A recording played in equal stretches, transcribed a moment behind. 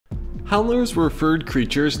Howlers were furred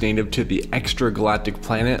creatures native to the extragalactic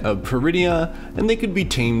planet of Peridea, and they could be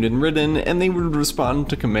tamed and ridden, and they would respond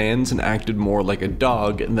to commands and acted more like a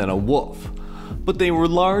dog than a wolf. But they were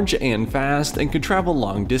large and fast and could travel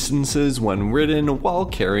long distances when ridden while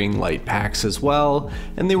carrying light packs as well,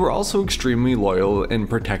 and they were also extremely loyal in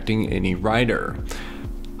protecting any rider.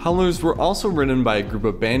 Howlers were also ridden by a group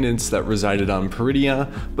of bandits that resided on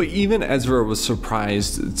Peridea, but even Ezra was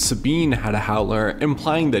surprised Sabine had a Howler,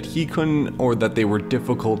 implying that he couldn't or that they were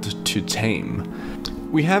difficult to tame.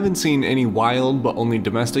 We haven't seen any wild but only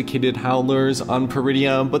domesticated Howlers on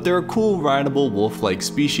Peridea, but they're a cool rideable wolf-like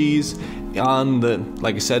species on the,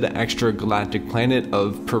 like I said, extragalactic planet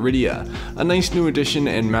of Peridea. A nice new addition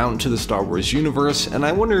and mount to the Star Wars universe, and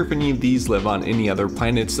I wonder if any of these live on any other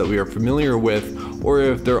planets that we are familiar with, or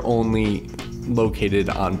if they're only located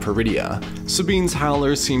on Peridea. Sabine's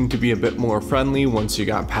Howlers seemed to be a bit more friendly once you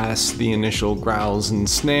got past the initial growls and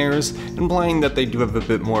snares, implying that they do have a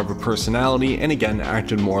bit more of a personality and again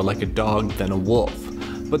acted more like a dog than a wolf.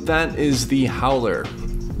 But that is the Howler,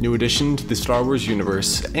 new addition to the Star Wars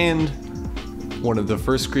universe and one of the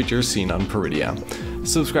first creatures seen on Peridea.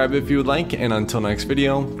 Subscribe if you would like, and until next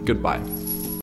video, goodbye.